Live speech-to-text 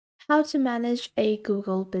How to manage a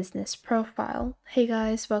Google business profile. Hey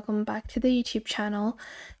guys, welcome back to the YouTube channel.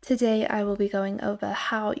 Today I will be going over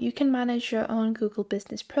how you can manage your own Google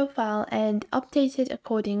business profile and update it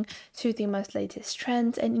according to the most latest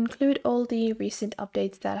trends and include all the recent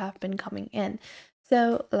updates that have been coming in.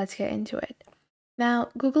 So let's get into it. Now,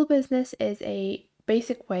 Google Business is a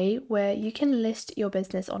basic way where you can list your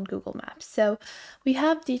business on Google Maps. So we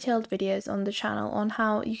have detailed videos on the channel on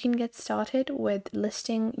how you can get started with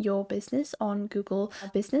listing your business on Google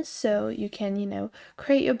Business. So you can,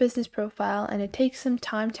 create your business profile, and it takes some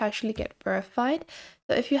time to actually get verified.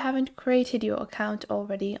 So if you haven't created your account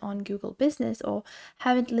already on Google Business or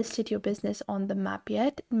haven't listed your business on the map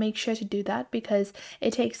yet, make sure to do that because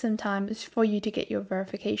it takes some time for you to get your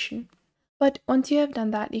verification. But once you have done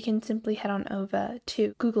that, you can simply head on over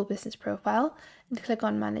to Google Business Profile and click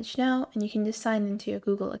on Manage Now, and you can just sign into your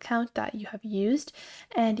Google account that you have used.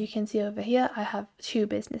 And you can see over here, I have 2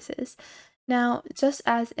 businesses. Now, just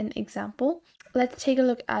as an example, let's take a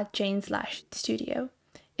look at Jane's Lash Studio.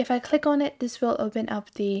 If I click on it, this will open up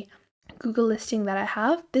the Google listing that I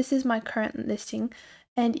have. This is my current listing,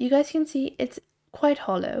 and you guys can see it's quite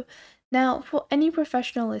hollow. Now, for any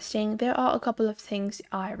professional listing, there are a couple of things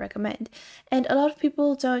I recommend, and a lot of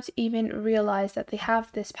people don't even realize that they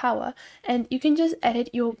have this power, and you can just edit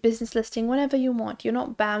your business listing whenever you want. You're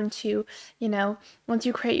not bound to, once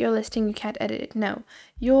you create your listing, you can't edit it. No,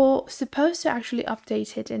 you're supposed to actually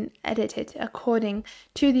update it and edit it according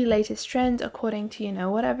to the latest trends, according to,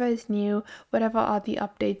 whatever is new, whatever are the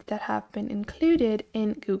updates that have been included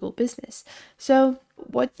in Google Business. So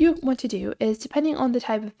what you want to do is, depending on the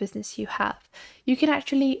type of business you have, you can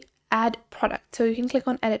actually add product. So you can click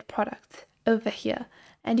on edit product over here,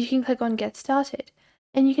 and you can click on get started,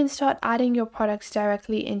 and you can start adding your products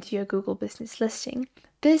directly into your Google Business listing.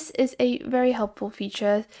 This is a very helpful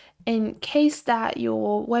feature in case that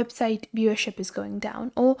your website viewership is going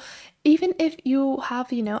down, or even if you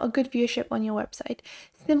have, a good viewership on your website,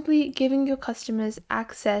 simply giving your customers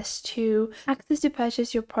access to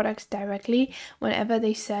purchase your products directly whenever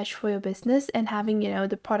they search for your business, and having,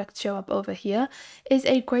 the product show up over here is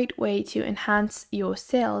a great way to enhance your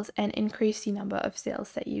sales and increase the number of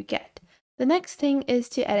sales that you get. The next thing is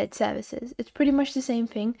to edit services. It's pretty much the same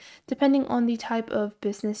thing, depending on the type of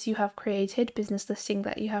business you have created, business listing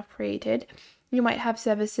that you have created. You might have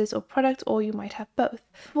services or products, or you might have both.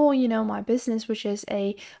 For, my business, which is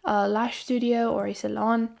a lash studio or a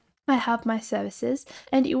salon, I have my services,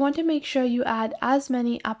 and you want to make sure you add as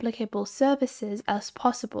many applicable services as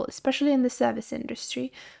possible, especially in the service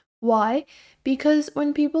industry. Why? Because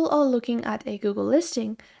when people are looking at a Google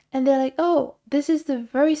listing and they're like, oh, this is the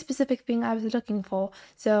very specific thing I was looking for,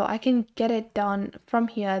 so I can get it done from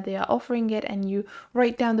here. They are offering it, and you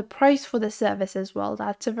write down the price for the service as well.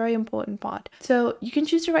 That's a very important part. So you can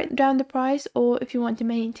choose to write down the price, or if you want to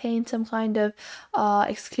maintain some kind of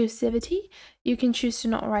exclusivity, you can choose to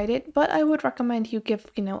not write it. But I would recommend you give,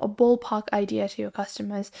 a ballpark idea to your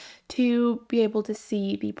customers to be able to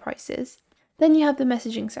see the prices. Then you have the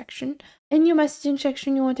messaging section. In your messaging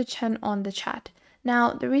section, you want to turn on the chat.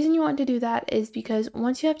 Now, the reason you want to do that is because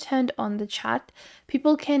once you have turned on the chat,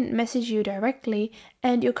 people can message you directly,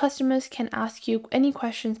 and your customers can ask you any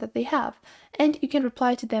questions that they have, and you can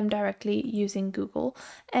reply to them directly using Google.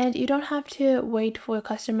 And you don't have to wait for your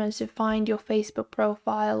customers to find your Facebook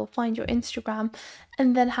profile or find your Instagram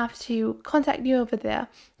and then have to contact you over there.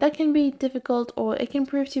 That can be difficult, or it can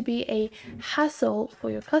prove to be a hassle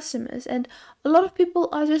for your customers, and a lot of people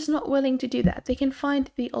are just not willing to do that. They can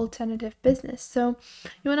find the alternative business. So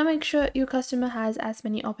you want to make sure your customer has as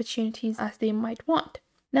many opportunities as they might want.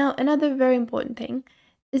 Now, another very important thing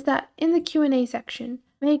is that in the Q&A section,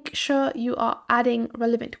 make sure you are adding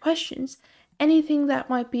relevant questions. Anything that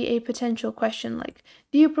might be a potential question, like,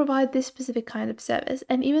 do you provide this specific kind of service?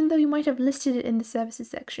 And even though you might have listed it in the services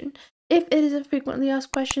section, if it is a frequently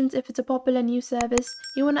asked questions, if it's a popular new service,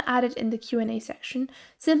 you want to add it in the Q&A section,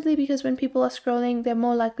 simply because when people are scrolling, they're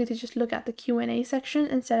more likely to just look at the Q&A section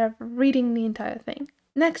instead of reading the entire thing.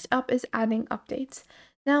 Next up is adding updates.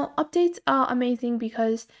 Now, updates are amazing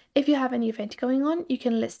because if you have any event going on, you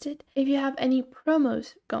can list it. If you have any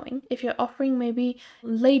promos going, if you're offering maybe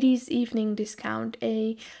ladies' evening discount,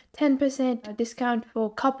 a 10% discount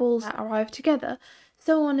for couples that arrive together,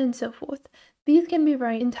 so on and so forth. These can be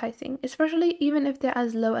very enticing, especially even if they're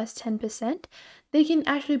as low as 10%. They can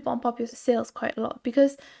actually bump up your sales quite a lot,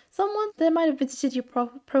 because someone that might have visited your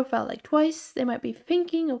profile like twice, they might be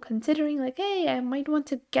thinking or considering like, hey, I might want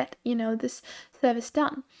to get, this service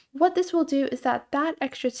done. What this will do is that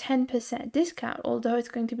extra 10% discount, although it's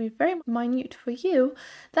going to be very minute for you,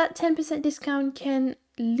 that 10% discount can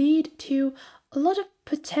lead to a lot of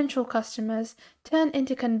potential customers turn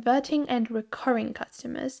into converting and recurring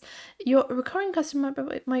customers. Your recurring customer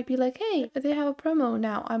might be like, hey, they have a promo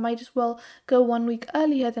now. I might as well go 1 week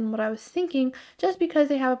earlier than what I was thinking just because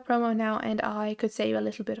they have a promo now and I could save a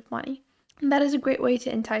little bit of money. And that is a great way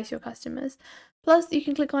to entice your customers. Plus, you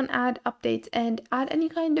can click on add updates and add any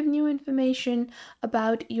kind of new information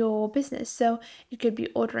about your business. So it could be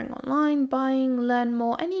ordering online, buying, learn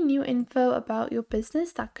more, any new info about your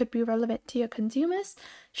business that could be relevant to your consumers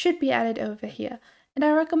should be added over here. And I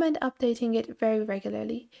recommend updating it very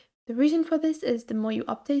regularly. The reason for this is the more you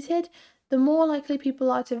update it, the more likely people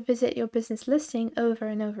are to visit your business listing over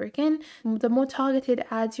and over again, the more targeted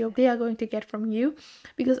ads they are going to get from you.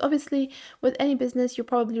 Because obviously, with any business, you're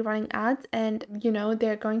probably running ads and,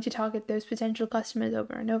 they're going to target those potential customers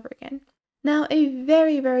over and over again. Now, a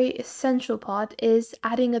very, very essential part is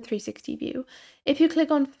adding a 360 view. If you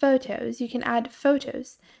click on photos, you can add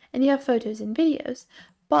photos, and you have photos and videos.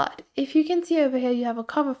 But if you can see over here, you have a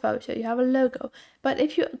cover photo, you have a logo. But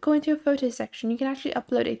if you go into your photo section, you can actually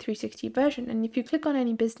upload a 360 version. And if you click on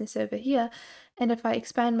any business over here, and if I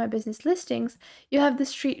expand my business listings, you have the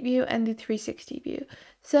street view and the 360 view.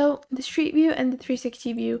 So the street view and the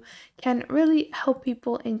 360 view can really help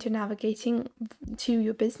people into navigating to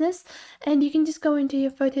your business. And you can just go into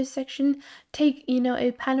your photos section, take,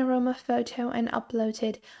 a panorama photo and upload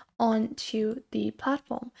it onto the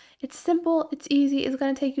platform. It's simple, it's easy, it's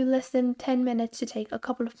going to take you less than 10 minutes to take a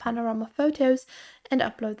couple of panorama photos and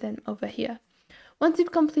upload them over here. Once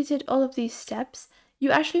you've completed all of these steps,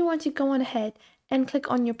 you actually want to go on ahead and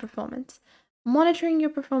click on your performance. Monitoring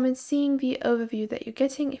your performance, seeing the overview that you're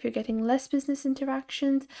getting, if you're getting less business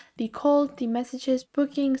interactions, the calls, the messages,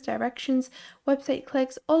 bookings, directions, website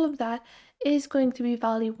clicks, all of that is going to be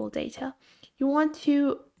valuable data. You want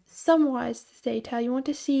to summarize this data. You want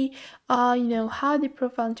to see how the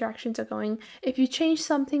profile interactions are going. If you change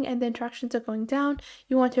something and the interactions are going down,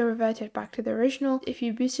 you want to revert it back to the original. If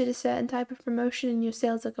you boosted a certain type of promotion and your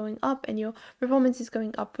sales are going up and your performance is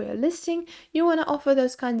going up for your listing, you want to offer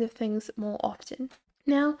those kinds of things more often.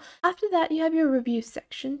 Now, after that, you have your review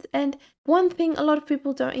sections. And one thing a lot of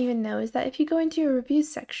people don't even know is that if you go into your reviews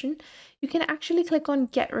section, you can actually click on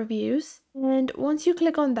get reviews. And once you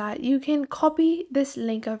click on that, you can copy this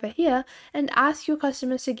link over here and ask your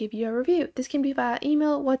customers to give you a review. This can be via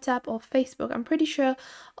email, WhatsApp, or Facebook. I'm pretty sure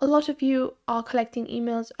a lot of you are collecting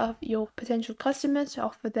emails of your potential customers to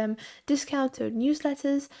offer them discounts or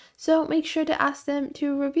newsletters. So make sure to ask them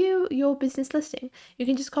to review your business listing. You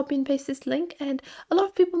can just copy and paste this link, and a lot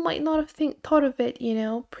of people might not have thought of it,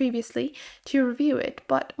 previously to review it.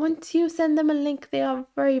 But once you send them a link, they are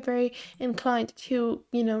very, very inclined to,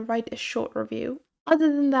 write a short review. Other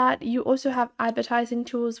than that, you also have advertising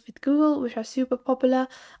tools with Google, which are super popular.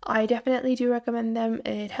 I definitely do recommend them.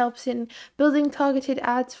 It helps in building targeted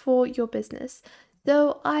ads for your business.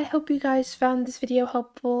 So I hope you guys found this video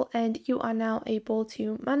helpful and you are now able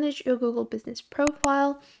to manage your Google business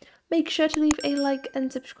profile. Make sure to leave a like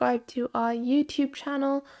and subscribe to our YouTube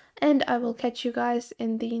channel, and I will catch you guys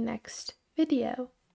in the next video.